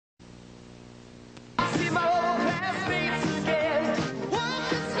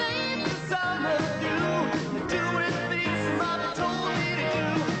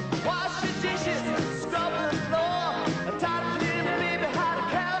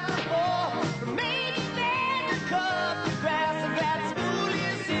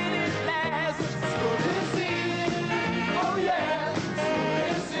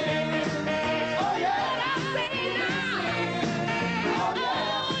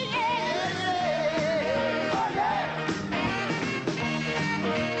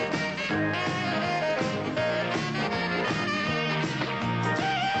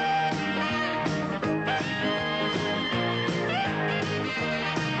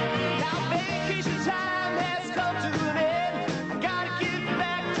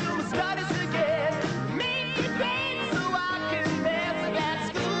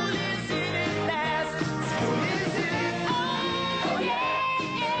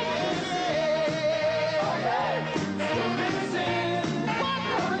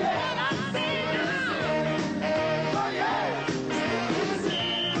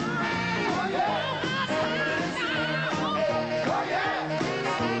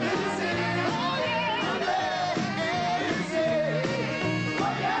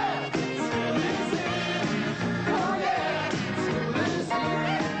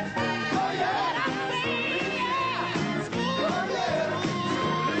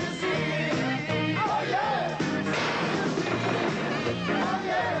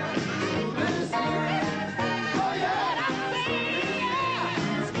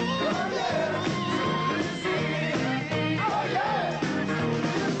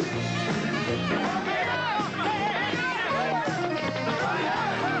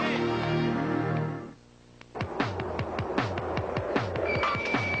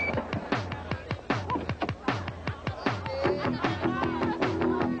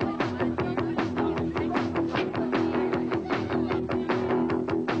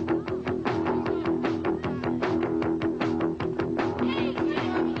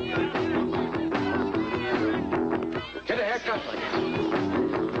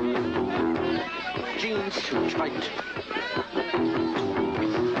That's too tight.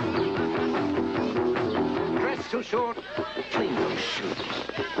 Dress too short. Clean those shoes.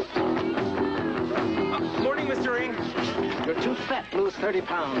 Morning, Mr. Ing. You're too fat. Lose 30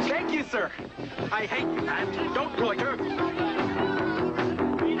 pounds. Thank you, sir. I hate you, Pat. Don't loiter.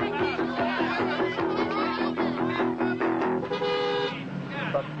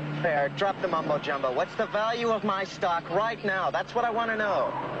 Look, fair, drop the mumbo-jumbo. What's the value of my stock right now? That's what I want to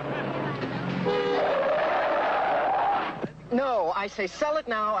know. No, I say sell it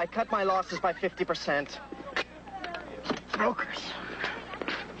now. I cut my losses by 50%. Brokers.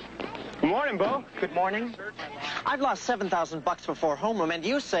 Good morning, Bo. Good morning. I've lost $7,000 before homeroom, and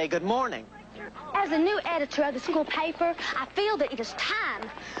you say good morning. As the new editor of the school paper, I feel that it is time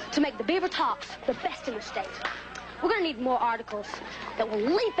to make the Beaver Talks the best in the state. We're going to need more articles that will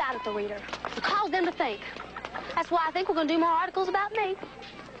leap out at the reader, to cause them to think. That's why I think we're going to do more articles about me.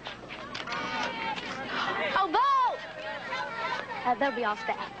 Oh, Bo! That'll be all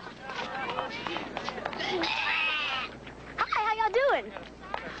staff. Hi, how y'all doing?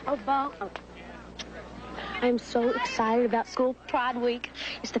 Oh, Bo. Oh. I'm so excited about School Pride Week.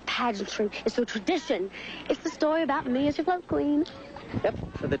 It's the pageantry. It's the tradition. It's the story about me as your float queen. Yep.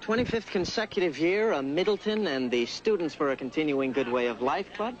 For the 25th consecutive year, Middleton and the Students for a Continuing Good Way of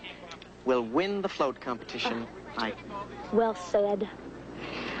Life Club will win the float competition. Well said.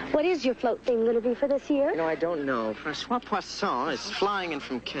 What is your float theme going to be for this year? I don't know. François Poisson is flying in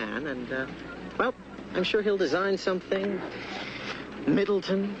from Cannes, and, well, I'm sure he'll design something.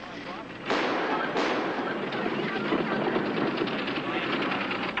 Middleton.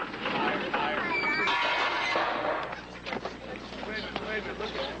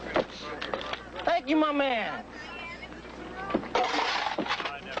 Thank you, my man.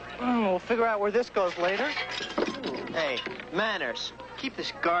 We'll figure out where this goes later. Hey, manners. Keep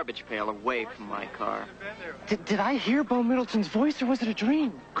this garbage pail away from my car. Did I hear Bo Middleton's voice, or was it a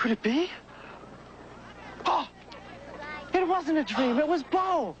dream? Could it be? Oh! It wasn't a dream. It was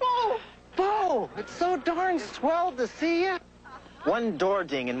Bo. Bo! Bo! It's so darn swell to see you. One door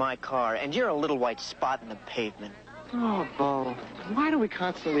ding in my car, and you're a little white spot in the pavement. Oh, Bo. Why do we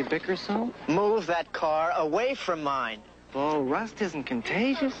constantly bicker so? Move that car away from mine. Bo, rust isn't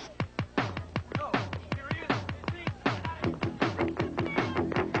contagious.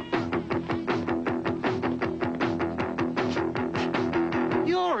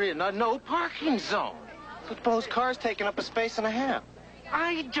 You're in a no parking zone. But Bo's car's taking up a space and a half.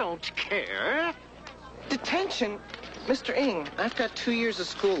 I don't care. Detention? Mr. Ing, I've got 2 years of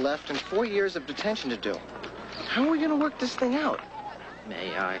school left and 4 years of detention to do. How are we going to work this thing out?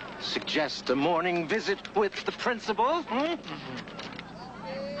 May I suggest a morning visit with the principal?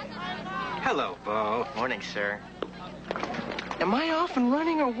 Hello, Bo. Morning, sir. Am I off and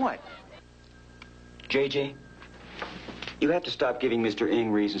running or what? JJ, you have to stop giving Mr.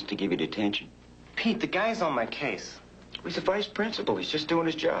 Ing reasons to give you detention. Pete, the guy's on my case. He's a vice principal. He's just doing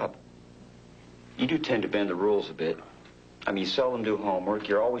his job. You do tend to bend the rules a bit. I mean, you seldom do homework.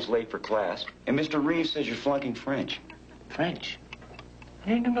 You're always late for class. And Mr. Reeves says you're flunking French. French? I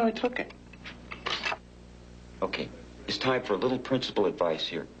didn't even know I took it. Okay, it's time for a little principal advice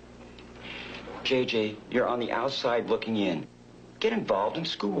here. JJ, you're on the outside looking in. Get involved in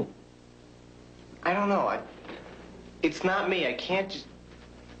school. I don't know. It's not me. I can't just...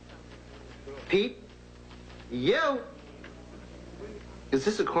 Pete? Yo! Is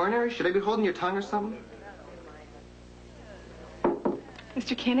this a coronary? Should I be holding your tongue or something?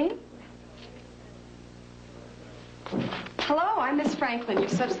 Mr. Kinney? Hello, I'm Miss Franklin, your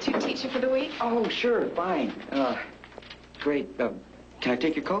substitute teacher for the week. Oh, sure, fine. Great. Can I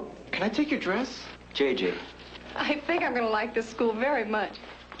take your coat? Can I take your dress? JJ. I think I'm going to like this school very much.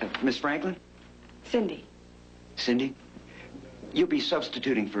 Miss Franklin? Cindy. Cindy? You'll be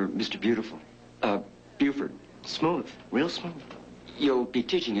substituting for Mr. Beautiful. Buford. Smooth. Real smooth. You'll be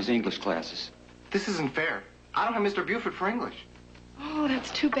teaching his English classes. This isn't fair. I don't have Mr. Buford for English. Oh, that's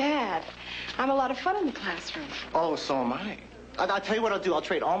too bad. I'm a lot of fun in the classroom. Oh, so am I. I'll tell you what I'll do. I'll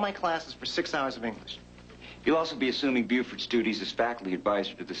trade all my classes for 6 hours of English. You'll also be assuming Buford's duties as faculty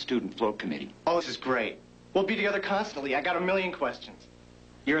advisor to the student float committee. Oh, this is great. We'll be together constantly. I got a million questions.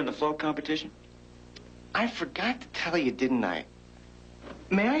 You're in the float competition? I forgot to tell you, didn't I?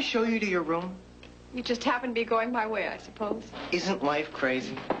 May I show you to your room? You just happen to be going my way, I suppose. Isn't life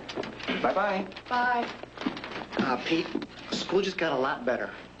crazy? Bye-bye. Bye. Pete, school just got a lot better.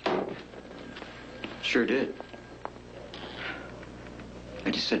 Sure did.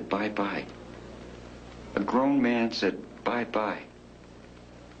 I just said bye-bye. A grown man said bye-bye.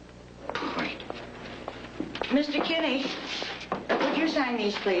 Boy. Mr. Kinney, would you sign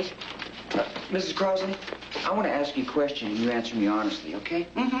these, please? Mrs. Crosley, I want to ask you a question and you answer me honestly, okay?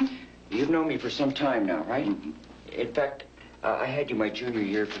 Mm-hmm. You've known me for some time now, right? Mm-hmm. In fact, I had you my junior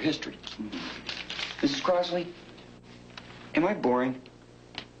year for history. Mm-hmm. Mrs. Crosley, am I boring?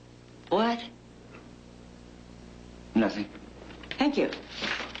 What? Nothing. Thank you.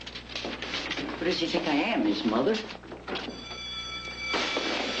 What does he think I am, his mother?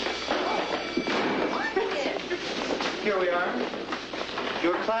 Here we are.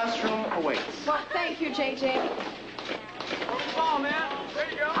 Your classroom awaits. Well, thank you, J.J. Oh, man.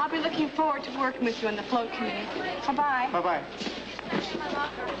 There you go. I'll be looking forward to working with you on the float committee. Bye-bye. Bye-bye.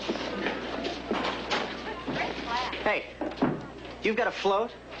 Hey, you've got a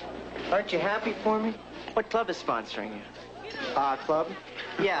float? Aren't you happy for me? What club is sponsoring you? Club?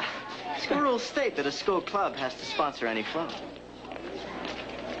 Yeah. School rules state that a school club has to sponsor any float.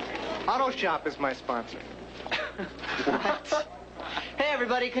 Auto Shop is my sponsor. What? Hey,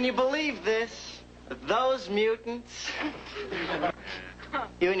 everybody, can you believe this? Those mutants?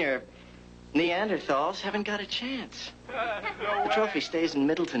 You and your Neanderthals haven't got a chance. The trophy stays in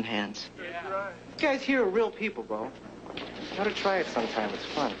Middleton hands. You guys here are real people, Bo. You ought to try it sometime. It's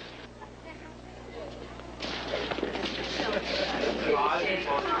fun.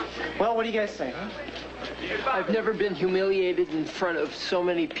 Well, what do you guys say, huh? I've never been humiliated in front of so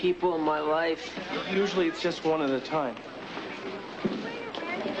many people in my life. Usually it's just one at a time.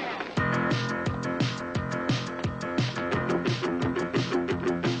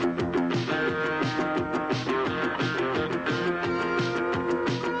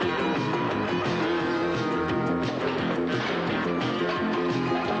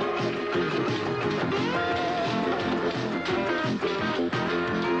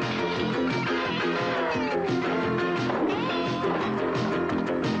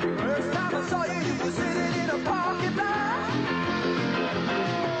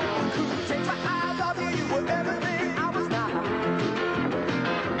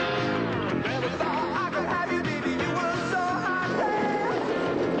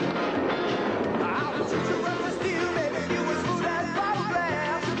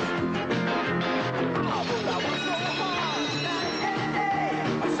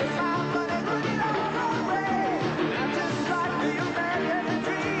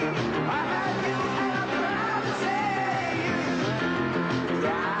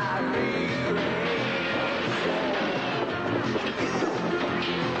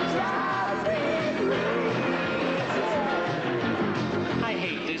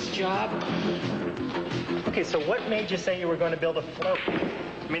 Okay, so what made you say you were going to build a float?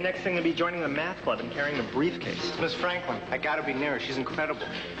 I mean, next thing to be joining the math club and carrying a briefcase. Miss Franklin, I gotta be near her. She's incredible.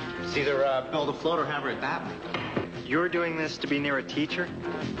 It's either build a float or have her at that one. You're doing this to be near a teacher?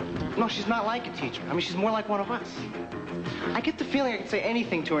 No, she's not like a teacher. I mean, she's more like one of us. I get the feeling I could say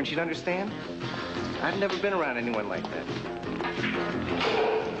anything to her and she'd understand. I've never been around anyone like that.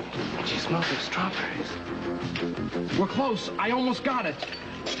 She smells like strawberries. We're close. I almost got it.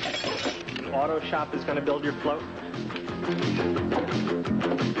 Auto Shop is going to build your float?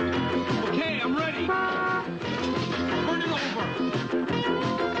 Okay, I'm ready. Turn it over.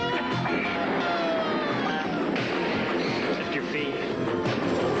 Lift your feet.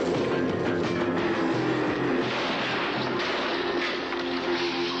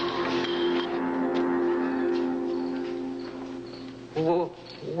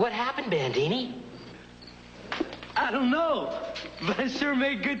 What happened, Bandini? I don't know, but I sure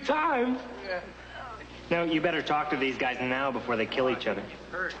made good time. No, you better talk to these guys now before they kill each other.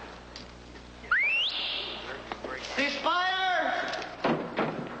 Ceasefire!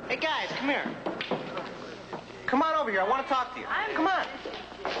 Hey, guys, come here. Come on over here. I want to talk to you. Come on.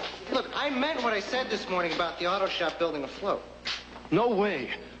 Look, I meant what I said this morning about the auto shop building a float. No way.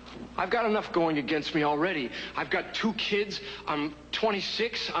 I've got enough going against me already. I've got 2 kids, I'm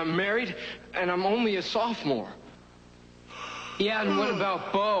 26, I'm married, and I'm only a sophomore. Yeah, and what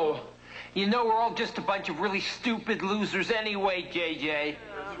about Bo? You know we're all just a bunch of really stupid losers anyway, JJ.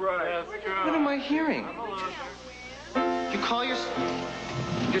 That's right. What am I hearing? You call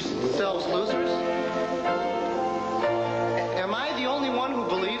yourselves losers? Am I the only one who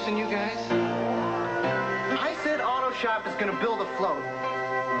believes in you guys? I said auto shop is going to build a float.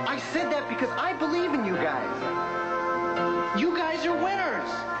 I said that because I believe in you guys. You guys are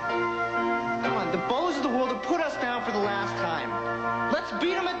winners. Come on, the Bows of the world have put us down for the last time. Let's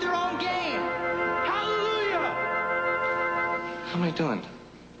beat them at their own game. Hallelujah! How am I doing?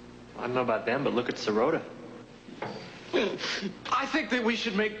 I don't know about them, but look at Sirota. I think that we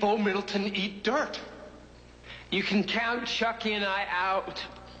should make Bo Middleton eat dirt. You can count Chucky and I out.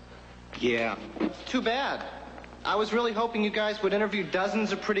 Yeah. Too bad. I was really hoping you guys would interview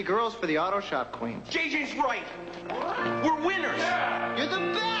dozens of pretty girls for the auto shop queen. JJ's right. We're winners. You're the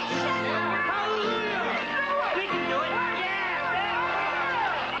best! Hallelujah! We can do it.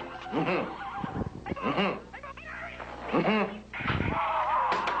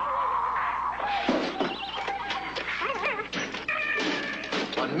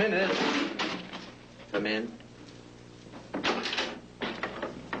 1 minute. Come in.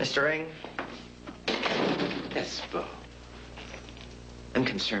 Mr. Ring? Yes, Bo. I'm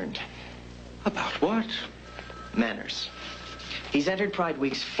concerned. About what? Manners. He's entered Pride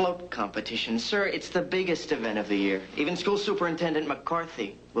Week's float competition. Sir, it's the biggest event of the year. Even School Superintendent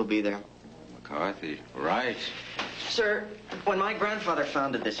McCarthy will be there. McCarthy, right. Sir, when my grandfather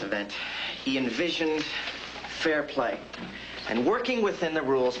founded this event, he envisioned fair play. And working within the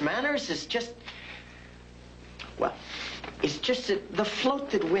rules. Manners is just... well, it's just the float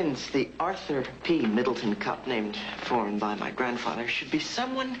that wins the Arthur P. Middleton Cup, named for and by my grandfather, should be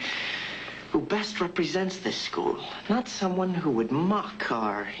someone who best represents this school, not someone who would mock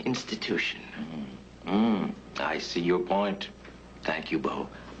our institution. I see your point. Thank you, Bo.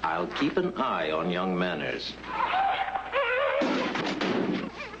 I'll keep an eye on young Manners.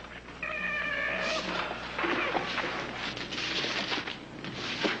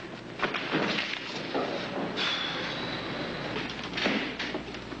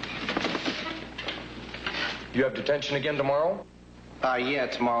 You have detention again tomorrow? Yeah,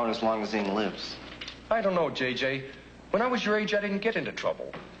 tomorrow and as long as Zane lives. I don't know, JJ. When I was your age, I didn't get into trouble.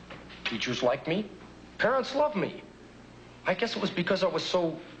 Teachers liked me. Parents loved me. I guess it was because I was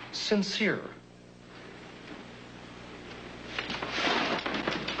so sincere.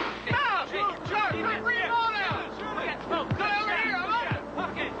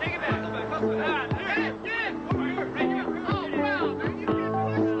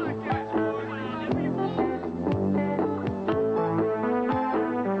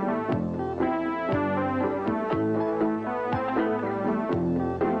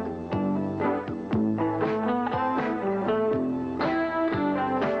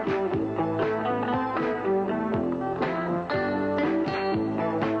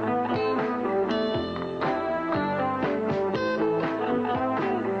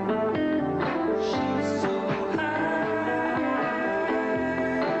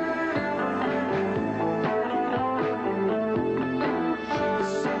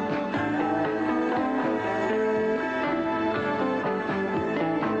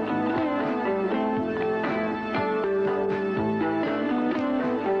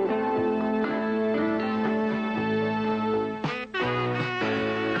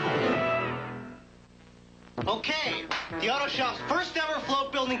 Okay, the auto shop's first ever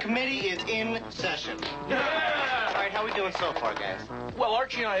float building committee is in session. Yeah! All right, how we doing so far, guys? Well,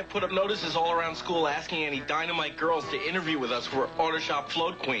 Archie and I have put up notices all around school asking any dynamite girls to interview with us for Auto Shop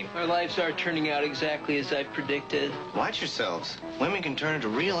Float Queen. Our lives are turning out exactly as I predicted. Watch yourselves. Women can turn into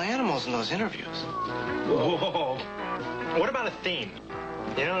real animals in those interviews. Whoa. What about a theme?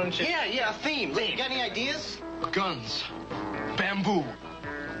 You know, just... Yeah, a theme. You got any ideas? Guns. Bamboo.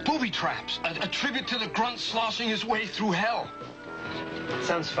 Booby traps. A tribute to the grunt sloshing his way through hell.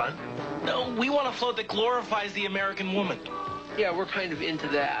 Sounds fun. No, we want a float that glorifies the American woman. Yeah, we're kind of into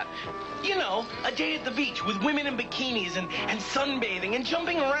that. You know, a day at the beach with women in bikinis and sunbathing and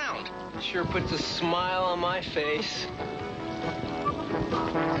jumping around. Sure puts a smile on my face.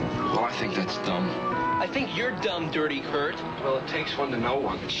 Well, I think that's dumb. I think you're dumb, Dirty Kurt. Well, it takes one to know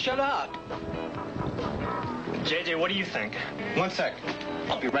one. Shut up. JJ, what do you think? 1 sec.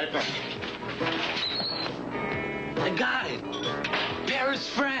 I'll be right back. I got it. Paris,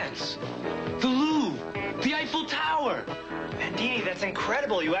 France. The Louvre. The Eiffel Tower. Dee, that's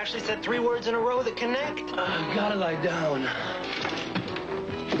incredible. You actually said 3 words in a row that connect. Gotta lie down.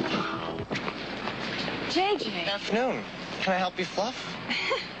 JJ. Good afternoon. Can I help you fluff?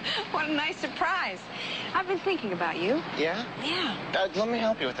 What a nice surprise. I've been thinking about you. Yeah? Yeah. Let me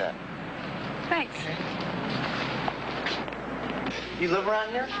help you with that. Thanks. You live around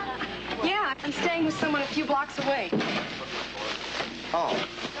here? Yeah, I'm staying with someone a few blocks away. Oh.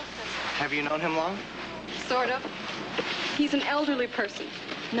 Have you known him long? Sort of. He's an elderly person,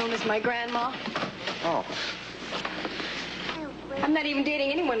 known as my grandma. Oh. I'm not even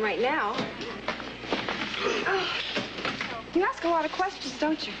dating anyone right now. Oh. You ask a lot of questions,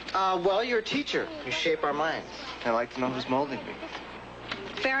 don't you? Well, you're a teacher. You shape our minds. I like to know who's molding me.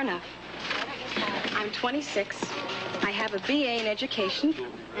 Fair enough. I'm 26. I have a BA in education,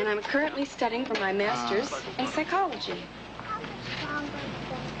 and I'm currently studying for my master's in psychology.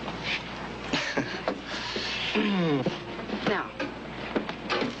 Now,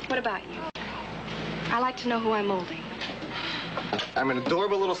 what about you? I like to know who I'm molding. I'm an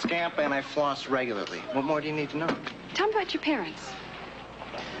adorable little scamp, and I floss regularly. What more do you need to know? Tell me about your parents.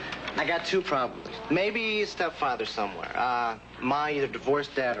 I got two, probably. Maybe a stepfather somewhere. Ma either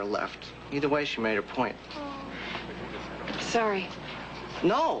divorced Dad or left. Either way, she made her point. Sorry.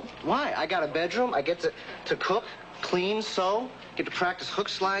 No. Why? I got a bedroom. I get to cook, clean, sew, get to practice hook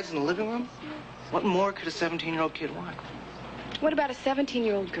slides in the living room. What more could a 17-year-old kid want? What about a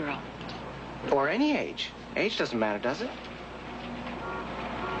 17-year-old girl? Or any age. Age doesn't matter, does it?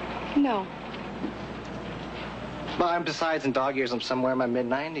 No. Well, besides, in dog years, I'm somewhere in my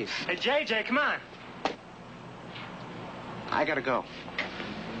mid-90s. Hey, JJ, come on. I gotta go.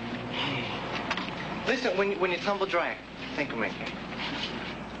 Listen, when you tumble dry, think of me.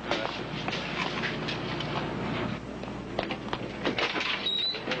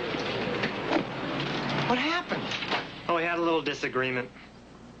 What happened? Oh, we had a little disagreement.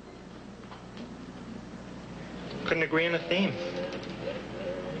 Couldn't agree on a theme.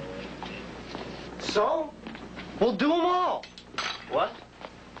 So? We'll do them all. What?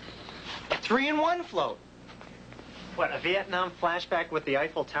 A 3-in-1 float. What, a Vietnam flashback with the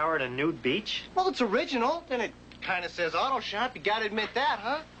Eiffel Tower at a nude beach? Well, it's original. Then it kind of says auto shop. You gotta admit that,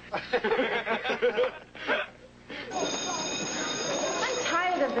 huh? I'm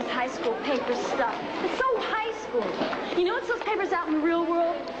tired of this high school paper stuff. It's so high school. You know what's those papers out in the real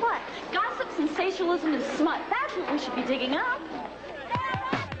world? What? Gossip, sensationalism, and smut. That's what we should be digging up.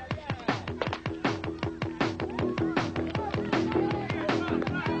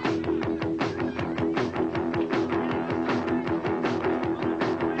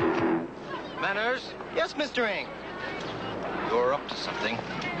 Manners, Yes, Mr. Ing. you're up to something.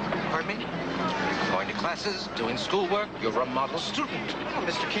 Pardon me? Going to classes, doing schoolwork, you're a model student. Oh,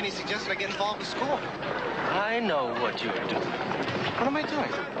 Mr. Kinney suggested I get involved with school. I know what you're doing. What am I doing?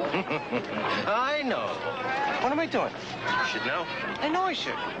 I know. What am I doing? You should know. I know I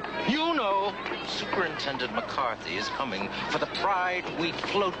should. You know, Superintendent McCarthy is coming for the Pride Week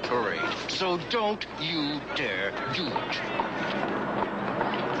float parade. So don't you dare do it.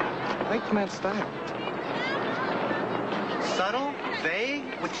 I like the man's style. Subtle, vague,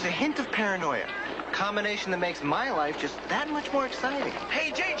 with a hint of paranoia. Combination that makes my life just that much more exciting.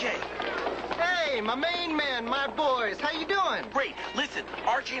 Hey, JJ. Hey, my main man, my boys, how you doing? Great. Listen,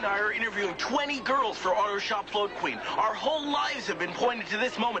 Archie and I are interviewing 20 girls for Auto Shop Float Queen. Our whole lives have been pointed to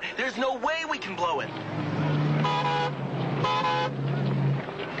this moment. There's no way we can blow it.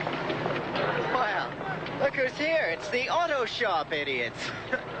 Wow, look who's here. It's the Auto Shop idiots.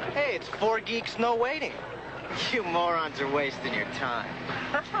 Hey, it's 4 geeks, no waiting. You morons are wasting your time.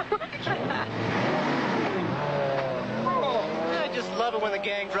 I just love it when the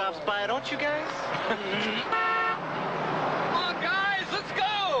gang drops by, don't you guys? Come on, guys, let's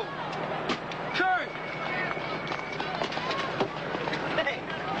go! Kurt! Hey,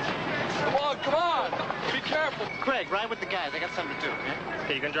 Come on! Be careful! Craig, ride with the guys. I got something to do.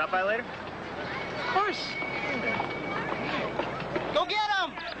 Hey, you gonna drop by later? Of course. Go get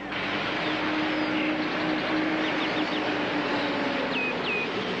him!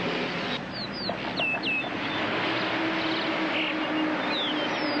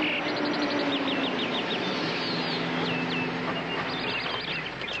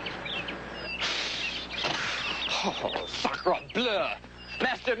 Oh, sacre bleu!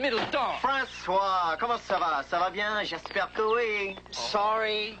 Master Middleton! Francois, comment ça va? Ça va bien? J'espère que oui.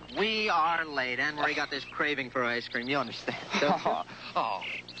 Sorry, we are late. Anne-Marie got this craving for ice cream. You understand, don't you? Oh,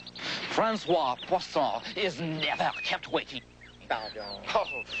 Francois Poisson is never kept waiting. Pardon. Oh,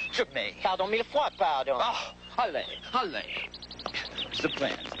 je may. Pardon mille fois, pardon. Oh, allez. The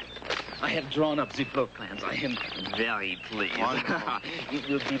plans. I have drawn up the book plans. I am very pleased. It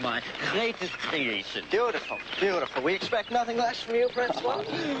will be my greatest creation. Beautiful, beautiful. We expect nothing less from you, Francois.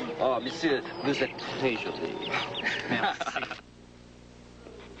 Oh, monsieur, vous êtes très joli. Merci.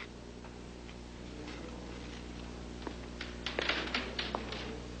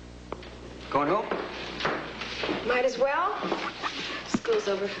 Going home? Might as well. School's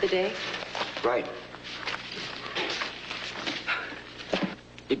over for the day. Right.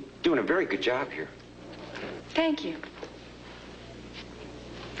 You're doing a very good job here. Thank you.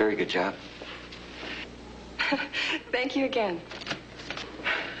 Very good job. Thank you again.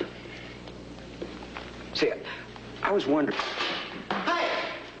 See, I was wondering. Hi.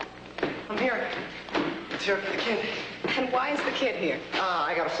 I'm here. It's here for the kid. And why is the kid here?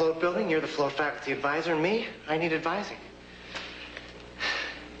 I got a float building. You're the float faculty advisor, and me, I need advising.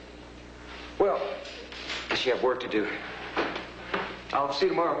 Well, I guess you have work to do. I'll see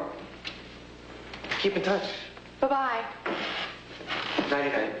you tomorrow. Keep in touch. Bye-bye.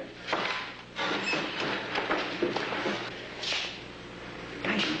 Nighty-night.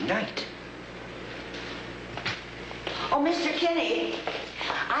 night. Oh, Mr. Kinney,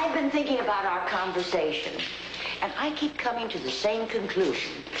 I've been thinking about our conversation, and I keep coming to the same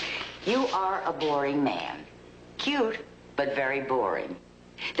conclusion. You are a boring man. Cute, but very boring.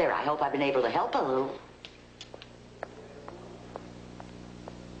 There, I hope I've been able to help a little.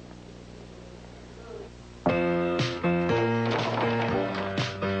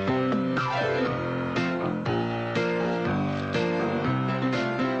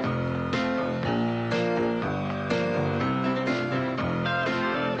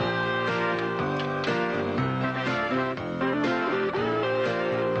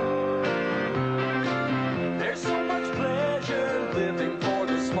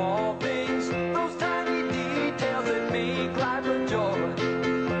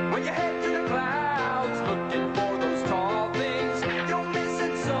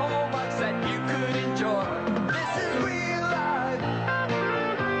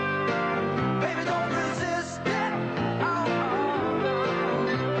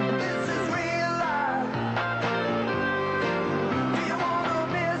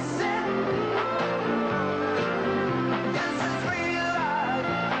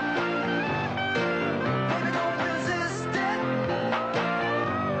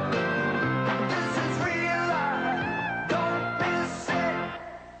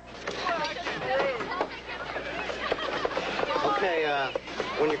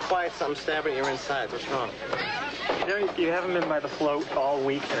 When you're quiet, something stabbing at your insides. What's wrong? You know, you haven't been by the float all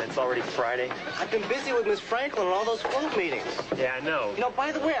week, and it's already Friday. I've been busy with Miss Franklin and all those float meetings. Yeah, I know. You know,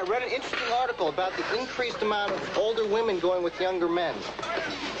 by the way, I read an interesting article about the increased amount of older women going with younger men.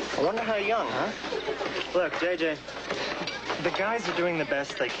 I wonder how young, huh? Look, JJ, the guys are doing the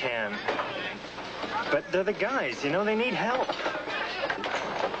best they can. But they're the guys, you know, they need help.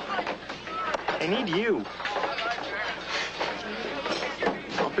 They need you.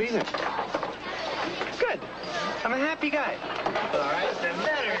 I'll be there. Good. I'm a happy guy. All right.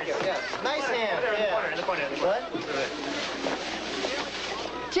 Yes. Nice hand. Yeah. In the corner. What?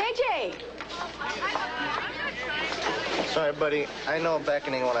 JJ! Sorry, buddy. I know a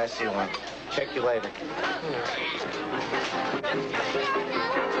beckoning when I see one. Check you later.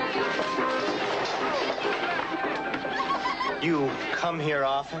 You come here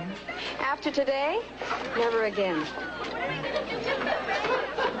often? After today, never again.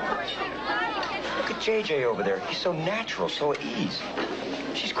 Look at JJ over there. He's so natural, so at ease.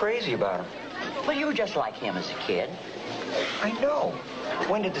 She's crazy about him. Well, you were just like him as a kid. I know.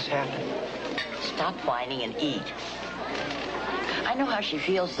 When did this happen? Stop whining and eat. I know how she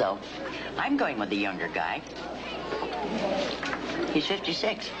feels, though. I'm going with the younger guy. He's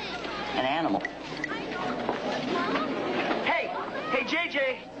 56. An animal. Hey,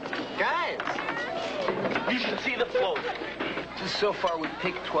 JJ. Guys! You should see the float. So far, we've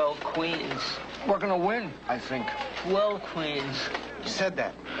picked 12 queens. We're gonna win, I think. 12 queens. You said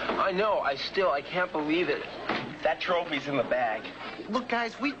that. I know. I can't believe it. That trophy's in the bag. Look,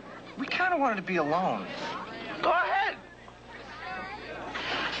 guys, we kind of wanted to be alone. Go ahead.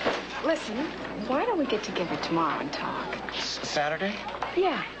 Listen, why don't we get together tomorrow and talk? Saturday?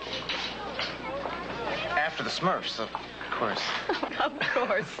 Yeah. After the Smurfs, of course. Of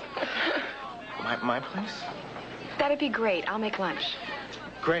course. My place? That'd be great. I'll make lunch.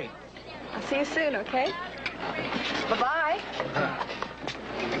 Great. I'll see you soon, okay? Bye-bye.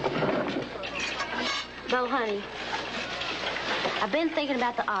 Bo, honey, I've been thinking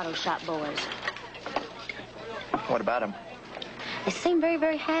about the auto shop boys. What about him? They seem very,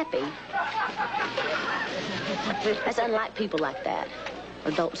 very happy. That's unlike people like that.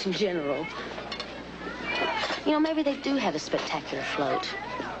 Adults in general. You know, maybe they do have a spectacular float.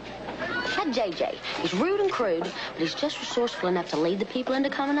 That JJ, he's rude and crude, but he's just resourceful enough to lead the people into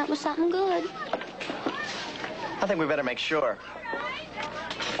coming up with something good. I think we better make sure.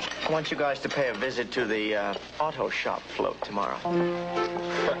 I want you guys to pay a visit to the auto shop float tomorrow.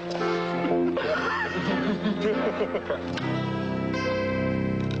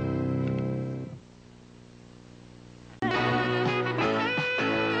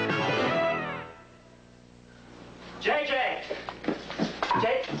 JJ!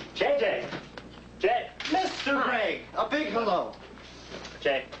 JJ! Mr. Gregg, a big hello.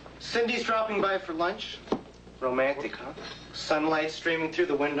 Jay. Cindy's dropping by for lunch. Romantic, huh? Sunlight streaming through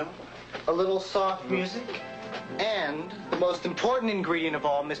the window. A little soft music. And the most important ingredient of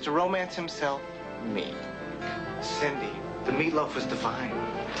all, Mr. Romance himself, me. Cindy, the meatloaf was divine.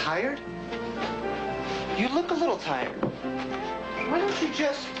 Tired? You look a little tired. Why don't you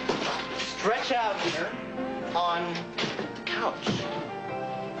just stretch out here on the couch?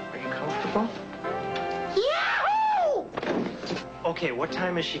 Are you comfortable? Yahoo! Okay, what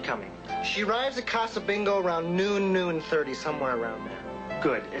time is she coming? She arrives at Casa Bingo around noon 30, somewhere around there.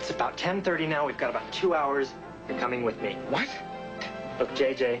 Good. It's about 10:30 now. We've got about 2 hours. You're coming with me. What? Look,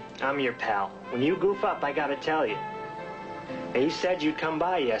 JJ, I'm your pal. When you goof up, I gotta tell you. Now, you said you'd come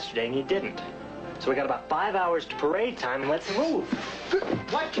by yesterday, and you didn't. So we got about 5 hours to parade time, and let's move.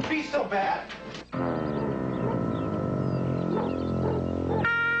 What could be so bad?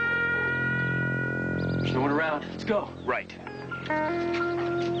 There's no one around. Let's go. Right.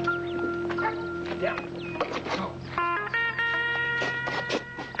 Yeah.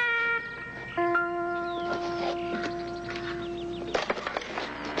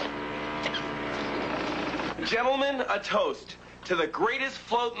 Gentlemen, a toast to the greatest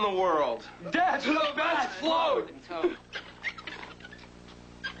float in the world. That's the best float!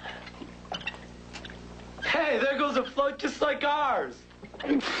 Hey, there goes a float just like ours.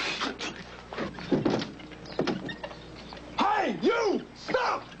 Hey, you!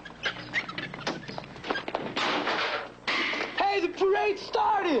 Stop! Hey, the parade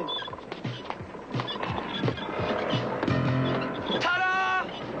started! Ta-da!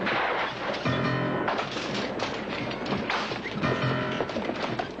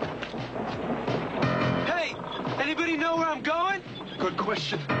 Hey, anybody know where I'm going? Good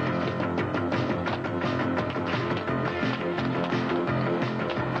question.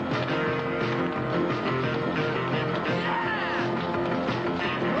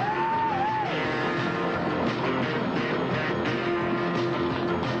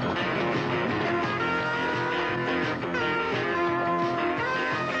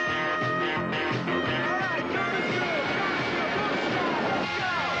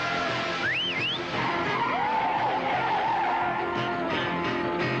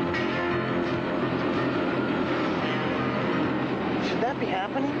 Should that be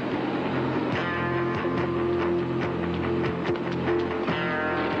happening?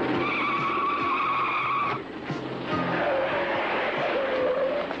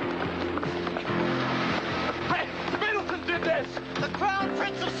 Hey, Middleton did this! The Crown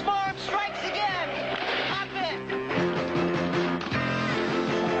Prince of Smarm strikes again! Hop in!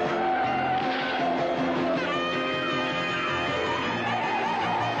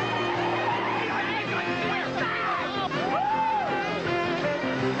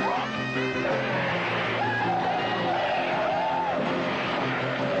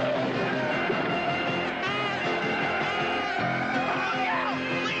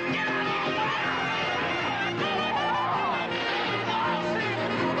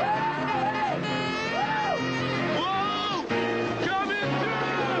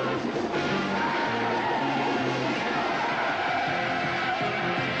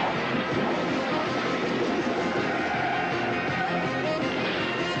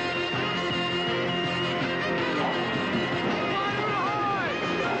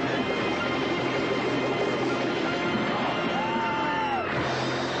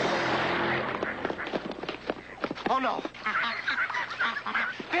 Oh, no.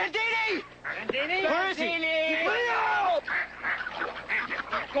 Bandini! Bandini? Where is he? Leo!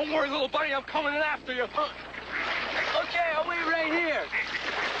 Don't worry, little buddy, I'm coming in after you. Okay, I'll wait right here.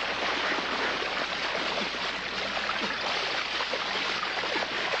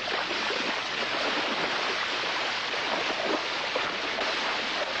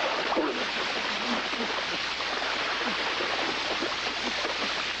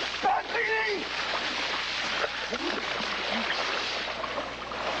 Bandini!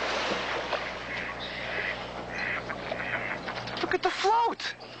 Look at the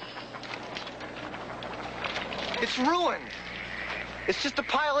float! It's ruined. It's just a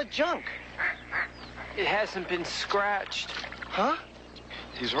pile of junk. It hasn't been scratched. Huh?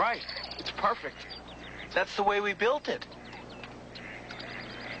 He's right. It's perfect. That's the way we built it.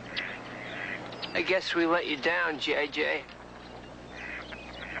 I guess we let you down, JJ.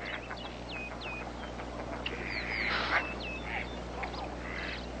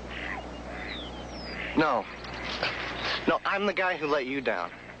 No. No, I'm the guy who let you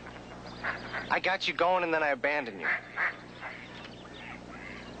down. I got you going and then I abandoned you.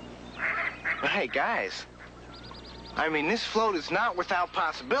 But hey, guys. I mean, this float is not without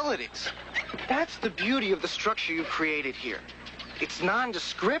possibilities. That's the beauty of the structure you created here. It's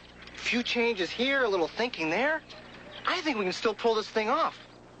nondescript, a few changes here, a little thinking there. I think we can still pull this thing off.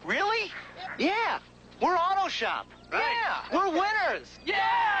 Really? Yeah, we're Auto Shop. Right. Yeah, we're winners.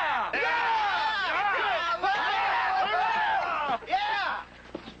 Yeah! Yeah!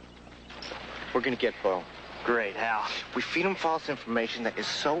 We're gonna get Bo. Great, how? We feed him false information that is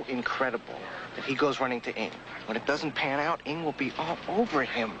so incredible that he goes running to Ing. When it doesn't pan out, Ing will be all over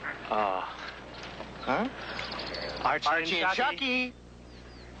him. Huh? Archie and Chucky.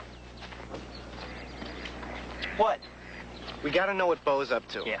 What? We gotta know what Bo's up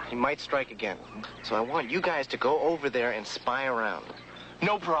to. Yeah. He might strike again. So I want you guys to go over there and spy around.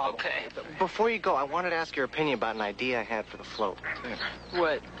 No problem. Okay. Before you go, I wanted to ask your opinion about an idea I had for the float.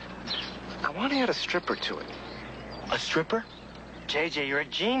 What? I want to add a stripper to it. A stripper? JJ, you're a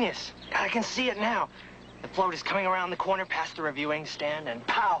genius. I can see it now. The float is coming around the corner past the reviewing stand, and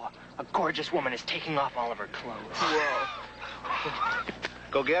pow! A gorgeous woman is taking off all of her clothes. Whoa.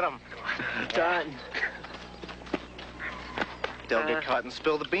 Go get him. Done. They'll get caught and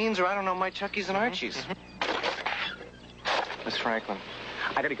spill the beans, or I don't know, my Chuckies and Archies. Miss Franklin.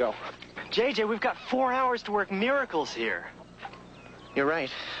 I gotta go. JJ, we've got 4 hours to work miracles here. You're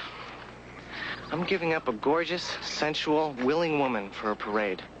right. I'm giving up a gorgeous, sensual, willing woman for a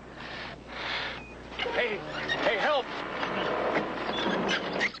parade. Hey, help!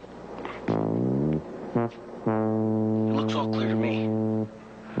 It looks all clear to me.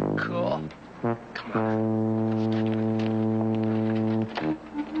 Cool. Come on.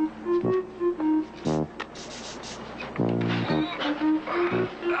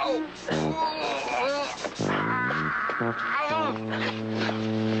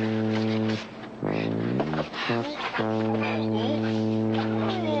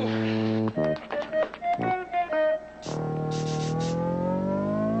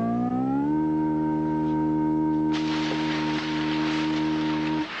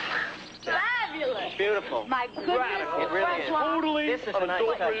 Fabulous. Beautiful. My goodness. It really is. Totally This is a nice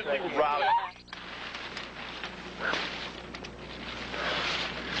touch right here.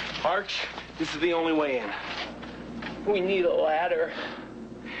 Arch, this is the only way in. We need a ladder.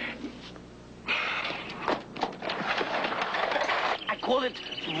 I call it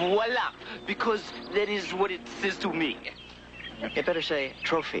voila, because that is what it says to me. It better say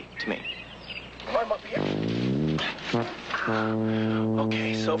trophy to me. Climb up here.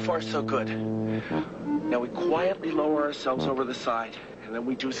 Okay, so far so good. Now we quietly lower ourselves over the side, and then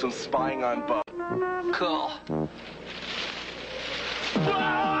we do some spying on Bo. Cool.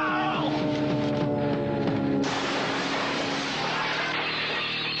 Wow!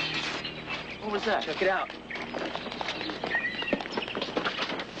 What was that? Check it out.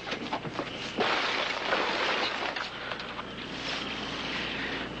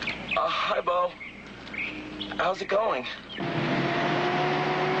 Hi, Bo. How's it going?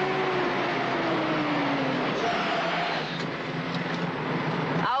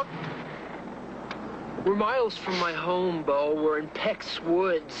 Out. We're miles from my home, Bo. We're in Peck's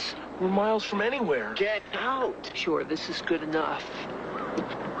Woods. We're miles from anywhere. Get out. Sure, this is good enough.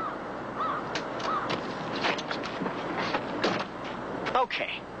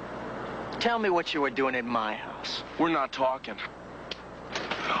 Okay. Tell me what you were doing at my house. We're not talking.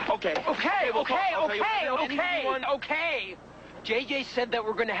 Okay. Okay. JJ said that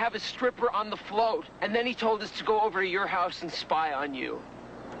we're going to have a stripper on the float, and then he told us to go over to your house and spy on you.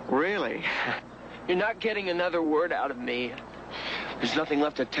 Really? You're not getting another word out of me. There's nothing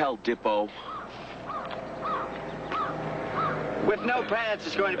left to tell, Dippo. With no pants,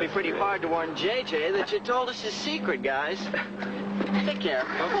 it's going to be pretty hard to warn JJ that you told us his secret, guys. Take care.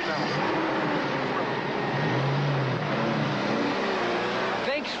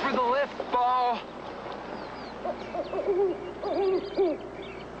 Thanks for the lift, Bo.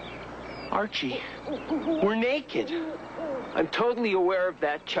 Archie, we're naked. I'm totally aware of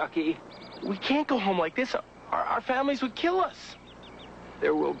that, Chucky. We can't go home like this. Our families would kill us.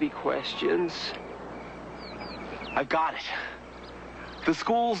 There will be questions. I've got it. The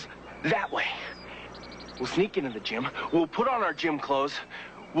school's that way. We'll sneak into the gym. We'll put on our gym clothes.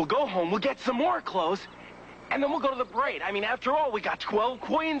 We'll go home. We'll get some more clothes. And then we'll go to the parade. I mean, after all, we got 12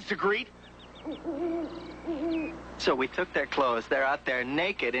 queens to greet. So we took their clothes. They're out there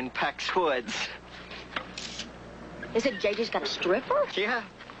naked in Peck's Woods. Is it JJ's got a stripper? Yeah.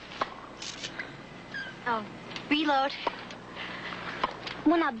 Oh, reload.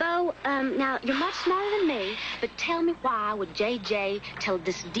 Well, now, Bo, now, you're much smarter than me, but tell me why would JJ tell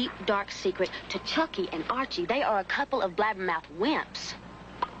this deep, dark secret to Chucky and Archie? They are a couple of blabbermouth wimps.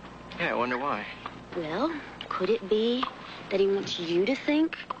 Yeah, I wonder why. Well, could it be that he wants you to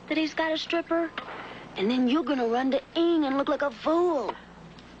think that he's got a stripper? And then you're gonna run to Ing and look like a fool.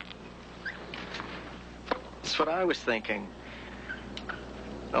 That's what I was thinking.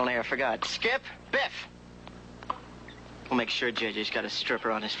 Only I forgot. Skip, Biff. We'll make sure JJ's got a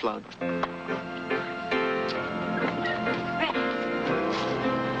stripper on his float.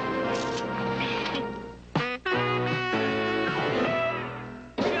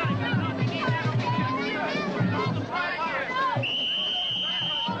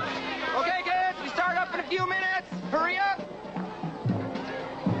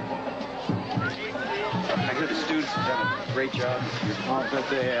 hear the students have done a great job this year. I'll bet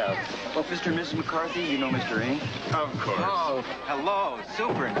they have. Well, Mr. and Mrs. McCarthy, you know Mr. Ing? Of course. Oh, hello,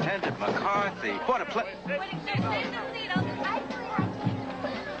 Superintendent McCarthy. What a pleasure.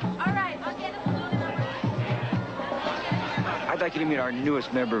 I'd like you to meet our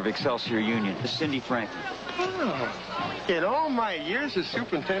newest member of Excelsior Union, Cindy Franklin. Oh. In all my years as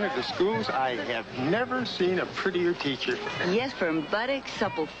superintendent of schools, I have never seen a prettier teacher. Yes, from buttocks,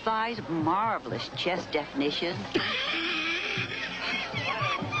 supple thighs, marvelous chest definition.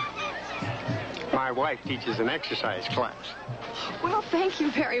 My wife teaches an exercise class. Well, thank you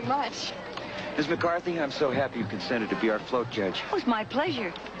very much. Ms. McCarthy, I'm so happy you consented to be our float judge. Oh, it's my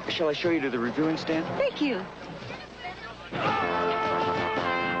pleasure. Shall I show you to the reviewing stand? Thank you.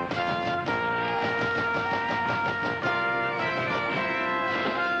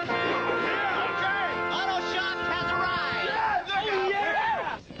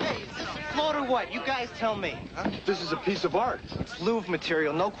 What? You guys tell me. Huh? This is a piece of art. It's Louvre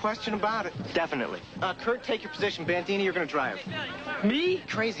material, no question about it. Definitely. Kurt, take your position. Bandini, you're gonna drive. Me?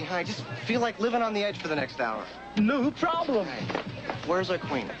 Crazy, huh? I just feel like living on the edge for the next hour. No problem. Hey, where's our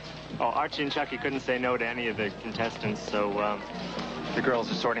queen? Oh, Archie and Chucky couldn't say no to any of the contestants, so the girls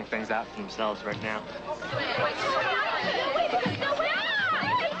are sorting things out for themselves right now.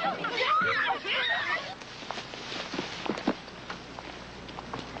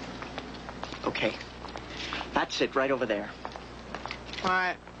 Okay. That's it, right over there. All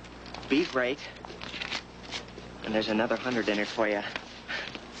right. Be great. And there's another 100 in it for you.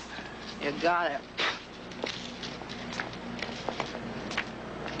 You got it.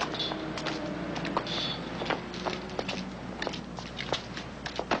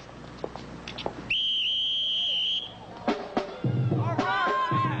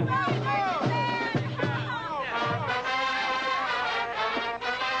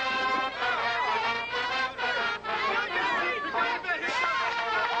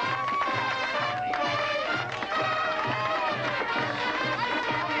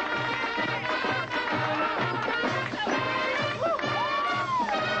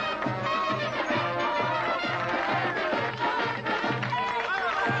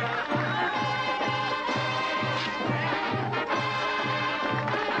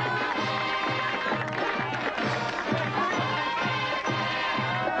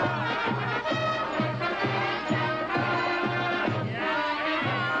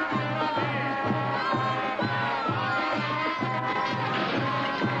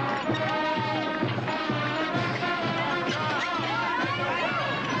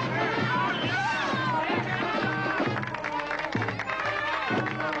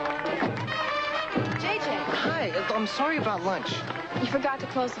 I'm sorry about lunch. You forgot to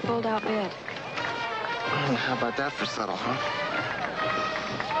close the fold-out bed. How about that for subtle, huh?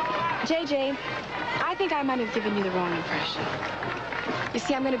 JJ, I think I might have given you the wrong impression. You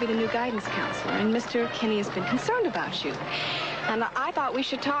see, I'm going to be the new guidance counselor, and Mr. Kinney has been concerned about you. And I thought we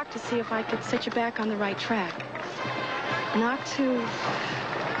should talk to see if I could set you back on the right track. Not to...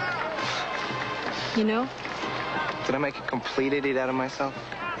 You know? Did I make a complete idiot out of myself?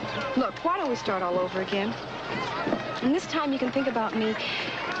 Look, why don't we start all over again? And this time you can think about me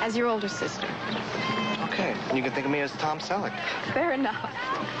as your older sister. Okay, and you can think of me as Tom Selleck. Fair enough.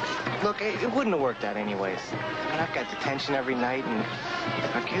 Look, it wouldn't have worked out anyways. I mean, I've got detention every night, and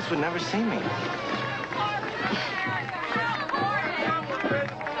our kids would never see me.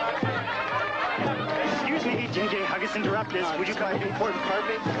 Excuse me, JJ Huggis interrupt this. Would you come to important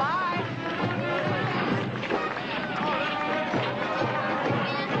carpet? Bye.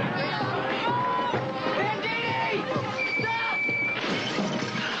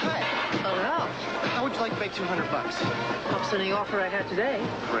 How would you like to pay $200? I'm sending the offer I had today.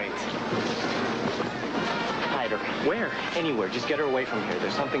 Great. Hide her. Where? Anywhere. Just get her away from here.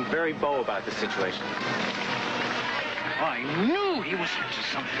 There's something very Beau about this situation. I knew he was into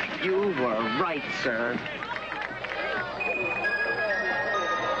something. You were right, sir.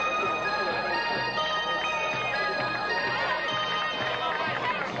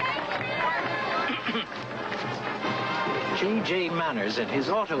 J.J. Manners and his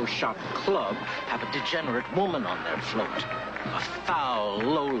auto shop club have a degenerate woman on their float. A foul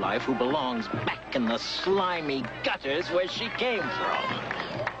lowlife who belongs back in the slimy gutters where she came from.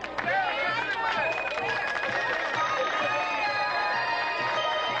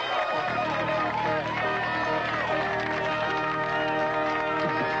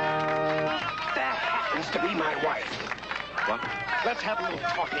 That happens to be my wife. What? Let's have a little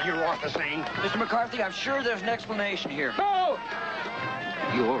talk in your office, Ing. Mr. McCarthy, I'm sure there's an explanation here. Oh!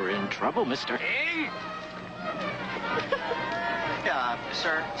 You're in trouble, mister. Ing!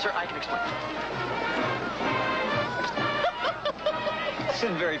 Sir, I can explain. This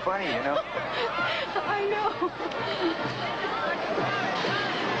isn't very funny, you know. I know.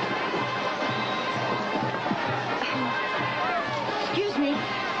 Excuse me.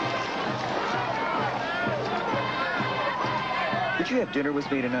 Would you have dinner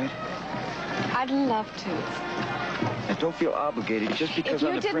with me tonight? I'd love to. And don't feel obligated just because If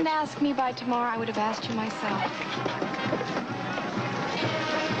I'm you the didn't ask me by tomorrow, I would have asked you myself.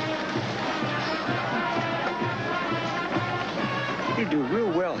 You do real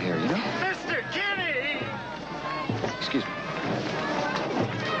well here, you know? Mr. Kenny! Excuse me.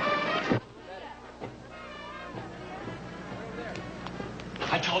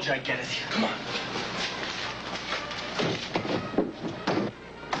 I told you I'd get it. Come on.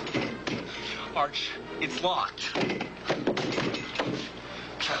 Arch, it's locked.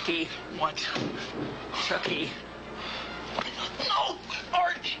 Chucky. What? Chucky. No!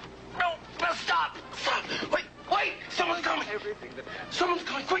 Arch! No! No, stop! Stop! Wait! Wait! Someone's coming! Someone's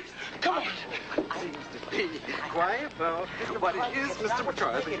coming! Quick! Come on! Quiet, though. What it is, Mr.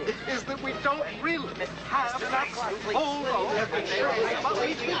 McCarthy, is that we don't really have enough hold on everything.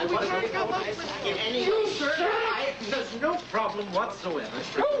 You, sir, there's no problem whatsoever.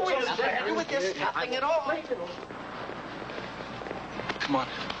 Who is there with this nothing at all? Come on.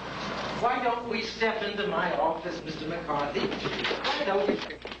 Why don't we step into my office, Mr. McCarthy? Why don't we...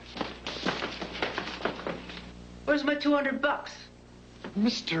 Where's my $200?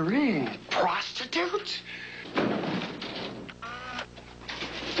 Mr. Reed, prostitute?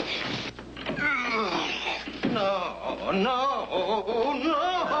 No, no,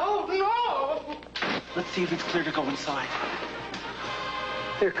 no, no! Let's see if it's clear to go inside.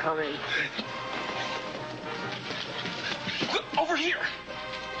 They're coming. Over here!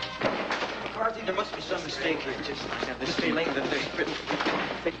 McCarthy, there must be some mistake here. Just have this feeling that there's been...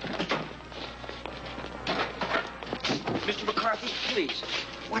 Mr. McCarthy, please,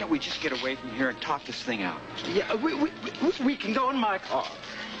 why don't we just get away from here and talk this thing out? Yeah, we can go in my car.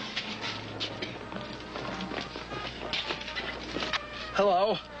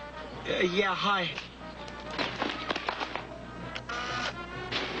 Hello? Yeah, hi.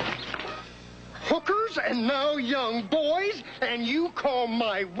 Hookers and now young boys, and you call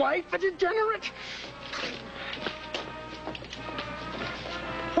my wife a degenerate?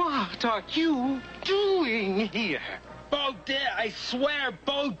 What are you doing here? Beaudet, I swear,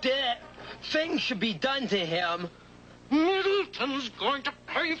 Beaudet. Things should be done to him. Middleton's going to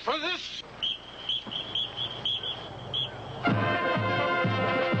pay for this. Now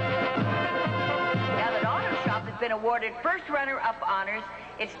that Auto Shop has been awarded first runner-up honors,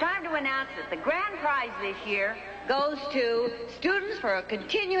 it's time to announce that the grand prize this year goes to Students for a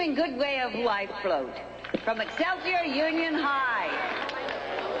Continuing Good Way of Life float from Excelsior Union High.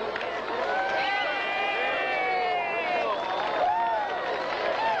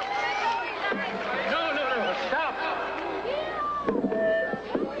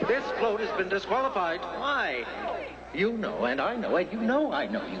 This float has been disqualified. Why? You know, and I know, and you know I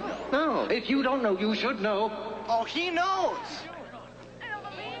know you know. No, if you don't know, you should know. Oh, he knows.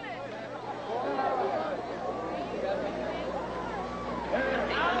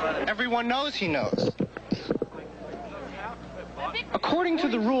 Everyone knows he knows. According to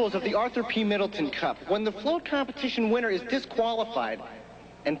the rules of the Arthur P. Middleton Cup, when the float competition winner is disqualified,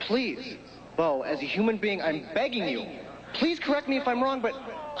 and please, Bo, as a human being, I'm begging you, please correct me if I'm wrong, but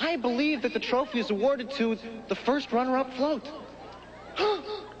I believe that the trophy is awarded to the first runner-up float.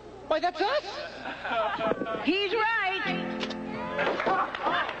 Why, that's us! He's right!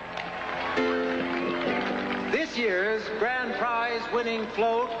 This year's grand prize winning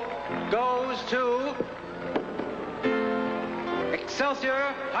float goes to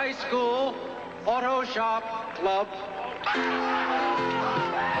Excelsior High School Auto Shop Club.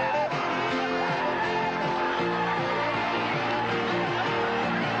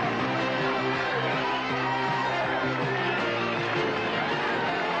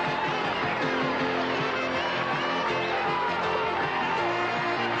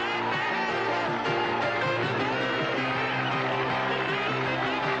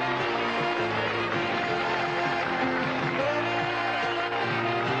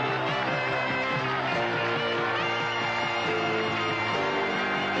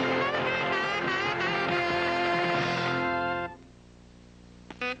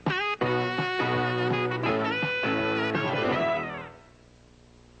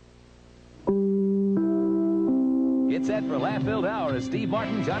 Get set for a laugh-filled hour as Steve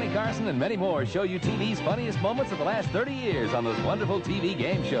Martin, Johnny Carson, and many more show you TV's funniest moments of the last 30 years on those wonderful TV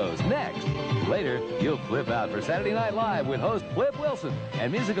game shows. Next. Later, you'll flip out for Saturday Night Live with host Flip Wilson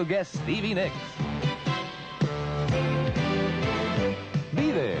and musical guest Stevie Nicks.